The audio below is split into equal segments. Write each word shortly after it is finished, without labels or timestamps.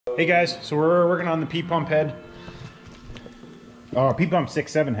Hey guys, so we're working on the Ppump head. Ppump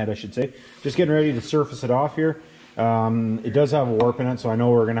 6.7 head, I should say. Just getting ready to surface it off here. It does have a warp in it, so I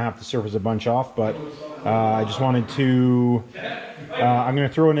know we're gonna have to surface a bunch off, but I just wanted to, I'm gonna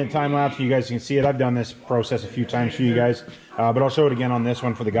throw it in time lapse so you guys can see it. I've done this process a few times for you guys, but I'll show it again on this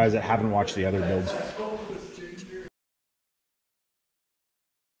one for the guys that haven't watched the other builds.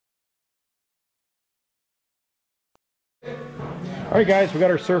 Alright guys, we got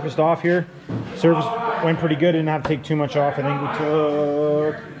our surfaced off here. Surface went pretty good, didn't have to take too much off. I think we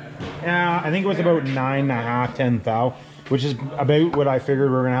took, I think it was about 9.5, 10 thou, which is about what I figured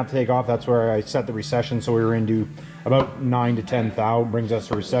we were gonna have to take off. That's where I set the recession, so we were into about 9 to 10 thou, brings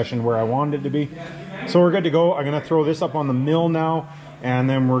us a recession where I wanted it to be. So we're good to go. I'm gonna throw this up on the mill now, and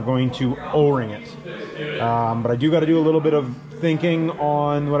then we're going to O-ring it. But I do gotta do a little bit of thinking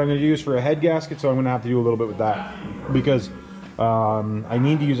on what I'm gonna use for a head gasket, so I'm gonna have to do a little bit with that, because I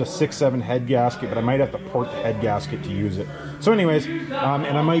need to use a 6.7 head gasket, but I might have to port the head gasket to use it. So anyways, and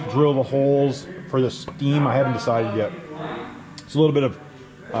I might drill the holes for the steam. I haven't decided yet. It's a little bit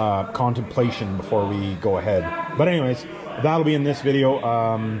of contemplation before we go ahead. But anyways, that'll be in this video,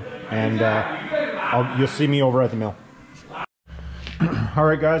 and you'll see me over at the mill. All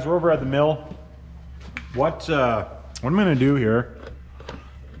right, guys, we're over at the mill. What I'm gonna do here,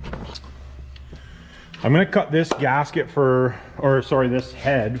 I'm gonna cut this gasket for, or sorry, this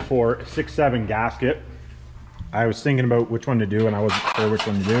head for 6.7 gasket. I was thinking about which one to do, and I wasn't sure which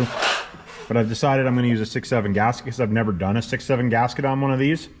one to do, but I've decided I'm gonna use a 6.7 gasket because I've never done a 6.7 gasket on one of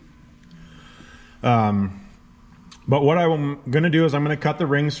these. But what I'm gonna do is I'm gonna cut the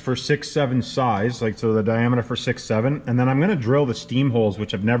rings for 6.7 size, like so the diameter for 6.7, and then I'm gonna drill the steam holes,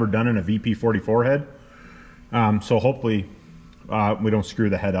 which I've never done in a VP44 head. So hopefully we don't screw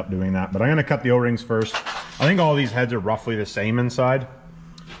the head up doing that, but I'm gonna cut the O-rings first. I think all these heads are roughly the same inside,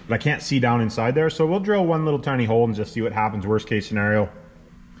 but I can't see down inside there, so we'll drill one little tiny hole and just see what happens. Worst case scenario,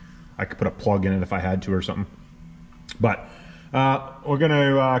 I could put a plug in it if I had to or something. But we're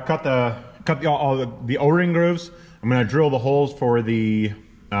gonna cut all the O-ring grooves. I'm gonna drill the holes for the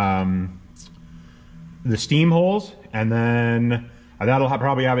steam holes, and then that'll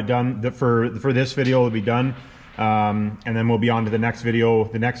probably have it done for this video. It'll be done. And then we'll be on to the next video.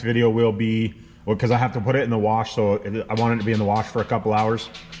 The next video will be, because I have to put it in the wash, so I want it to be in the wash for a couple hours.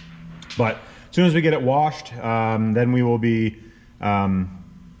 But as soon as we get it washed, then we will be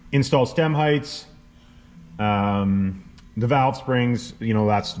install stem heights, the valve springs, you know,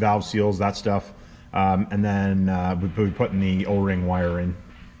 that's valve seals, that stuff, and then we'll be putting the O-ring wire in.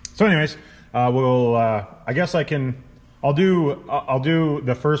 So anyways, we'll I guess I'll do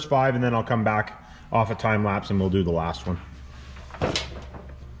the first 5, and then I'll come back off a time lapse and we'll do the last one.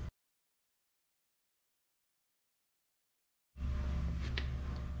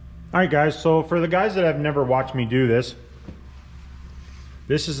 Alright guys, so for the guys that have never watched me do this,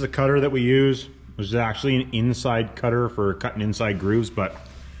 this is the cutter that we use, which is actually an inside cutter for cutting inside grooves, but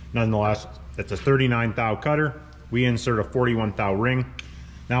nonetheless, it's a 39 thou cutter. We insert a 41 thou ring.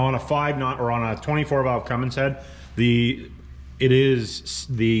 Now on a 5 knot or on a 24 valve Cummins head, the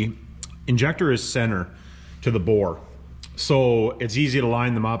injector is center to the bore, so it's easy to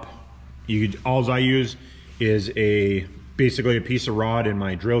line them up. All I use is basically a piece of rod in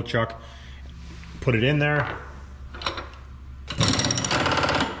my drill chuck, put it in there,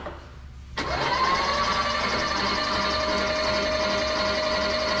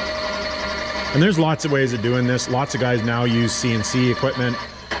 and there's lots of ways of doing this. Lots of guys now use CNC equipment.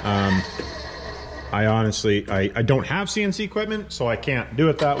 I honestly, I don't have CNC equipment, so I can't do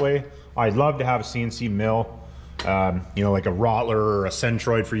it that way. I'd love to have a CNC mill, you know, like a Rottler or a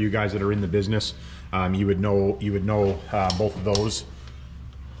Centroid for you guys that are in the business. You would know both of those.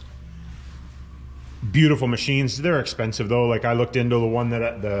 Beautiful machines. They're expensive though. Like I looked into the one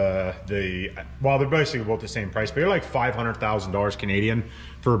that well, they're basically both the same price, but they're like $500,000 Canadian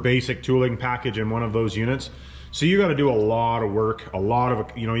for a basic tooling package in one of those units. So you got to do a lot of work,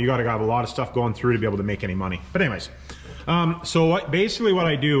 you know, you got to have a lot of stuff going through to be able to make any money. But anyways, so basically what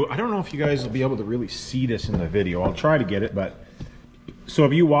I do, I don't know if you guys will be able to really see this in the video. I'll try to get it, but so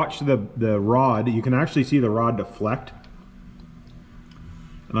if you watch the rod, you can actually see the rod deflect.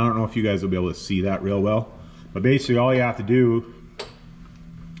 And I don't know if you guys will be able to see that real well, but basically all you have to do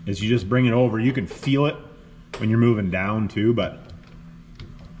is you just bring it over. You can feel it when you're moving down too, but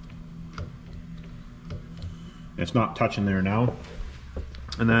it's not touching there now.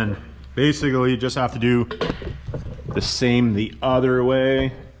 And then basically you just have to do the same the other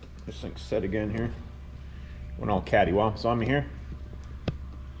way. This thing's set again here. Went all cattywampus on me here.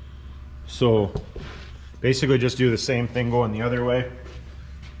 So basically just do the same thing going the other way.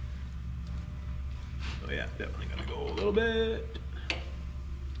 yeah, definitely gonna go a little bit.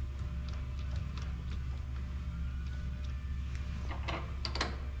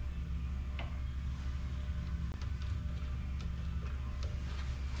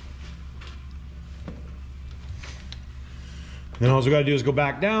 Then all we gotta do is go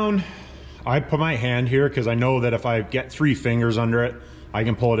back down. I put my hand here because I know that if I get 3 fingers under it, I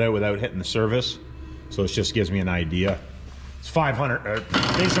can pull it out without hitting the surface. So it just gives me an idea. It's 500,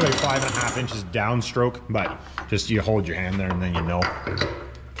 basically 5.5 inches downstroke, but just you hold your hand there and then you know.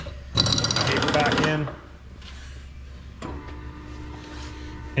 Taper back in.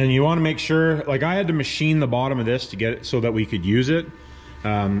 And you want to make sure, like I had to machine the bottom of this to get it so that we could use it.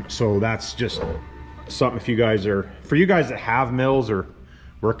 So that's just something if you guys are, for you guys that have mills or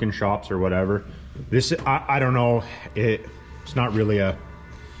work in shops or whatever, this, I don't know, it's not really a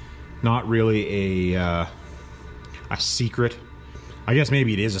secret. I guess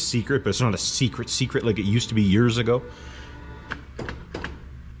maybe it is a secret, but it's not a secret like it used to be years ago.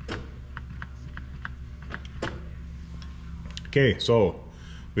 Okay, so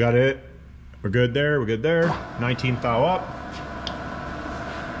we got it. We're good there, we're good there. 19th thou up.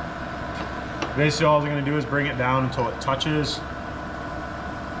 Basically all I'm gonna do is bring it down until it touches.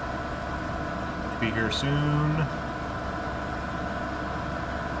 Be here soon.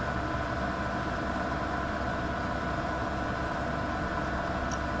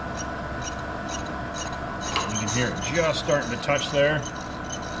 You can hear it just starting to touch there.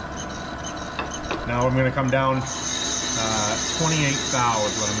 Now I'm gonna come down 28 thou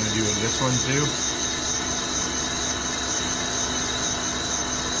is what I'm gonna do with this one too.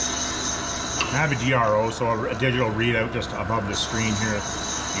 I have a DRO, so a digital readout just above the screen here.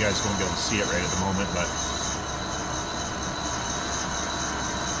 You guys won't be able to see it right at the moment, but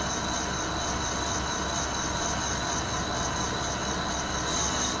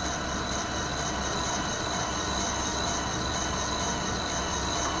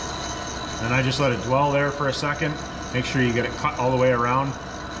and I just let it dwell there for a second. Make sure you get it cut all the way around,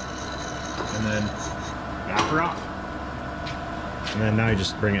 and then back her off. And then now you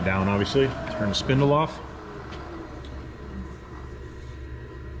just bring it down, obviously. Turn the spindle off.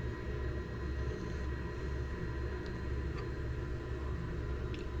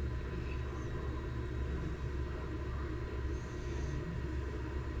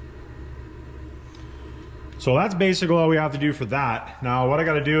 So that's basically all we have to do for that. Now what I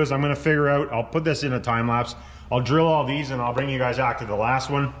gotta do is I'm gonna figure out, I'll put this in a time lapse. I'll drill all these and I'll bring you guys back to the last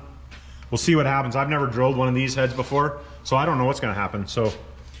one. We'll see what happens. I've never drilled one of these heads before, so I don't know what's gonna happen. So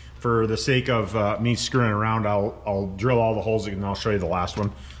for the sake of me screwing around, I'll drill all the holes and I'll show you the last one.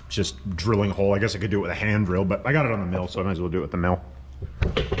 It's just drilling a hole. I guess I could do it with a hand drill, but I got it on the mill, so I might as well do it with the mill.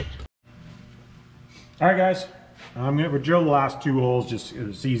 All right, guys. We'll drill the last 2 holes. Just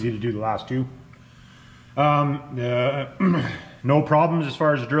it's easy to do the last 2. No problems as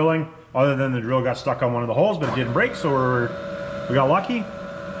far as drilling, other than the drill got stuck on one of the holes, but it didn't break, so we got lucky.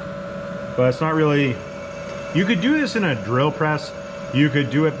 But it's not really, you could do this in a drill press, you could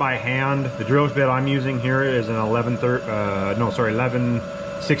do it by hand. The drill bit I'm using here is an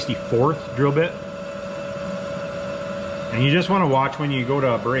 11/64 drill bit. And you just want to watch when you go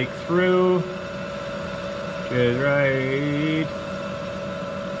to break through. Good, right.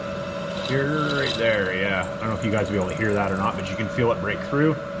 You're right there, yeah. I don't know if you guys will be able to hear that or not, but you can feel it break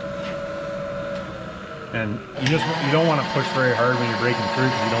through. And you don't want to push very hard when you're breaking through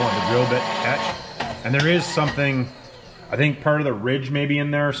because you don't want the drill bit to catch. And there is something, I think part of the ridge maybe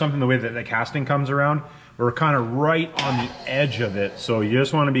in there or something, the way that the casting comes around. We're kind of right on the edge of it, so you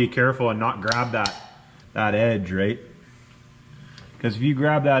just want to be careful and not grab that edge, right? Because if you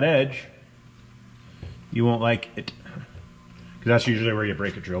grab that edge, you won't like it. Because that's usually where you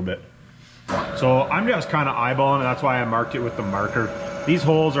break a drill bit. So I'm just kind of eyeballing it. That's why I marked it with the marker. These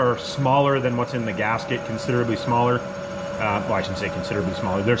holes are smaller than what's in the gasket, considerably smaller. Well, I shouldn't say considerably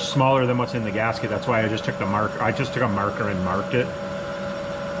smaller. They're smaller than what's in the gasket. That's why I just took the marker. I just took a marker and marked it.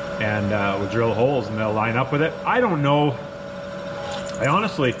 And we'll drill holes and they'll line up with it. I don't know. I want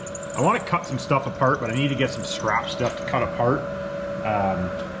to cut some stuff apart, but I need to get some scrap stuff to cut apart.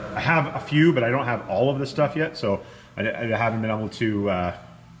 I have a few, but I don't have all of the stuff yet. So I haven't been able to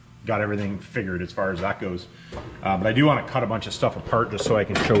got everything figured as far as that goes. But I do want to cut a bunch of stuff apart just so I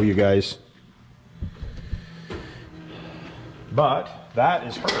can show you guys. But that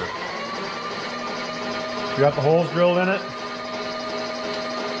is her. You got the holes drilled in it.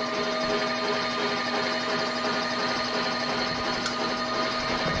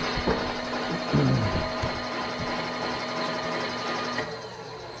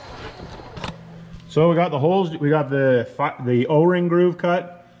 So we got the holes, we got the O-ring groove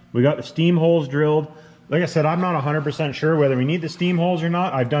cut. We got the steam holes drilled. like I said, I'm not 100% sure whether we need the steam holes or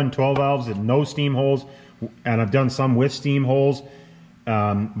not. I've done 12 valves and no steam holes, and I've done some with steam holes.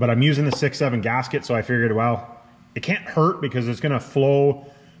 But I'm using the 6.7 gasket, so I figured, well, it can't hurt because it's going to flow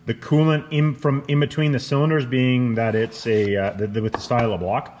the coolant in between the cylinders, being that it's with the style of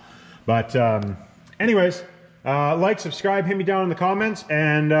block. But anyways, like, subscribe, hit me down in the comments,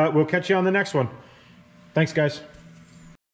 and we'll catch you on the next one. Thanks, guys.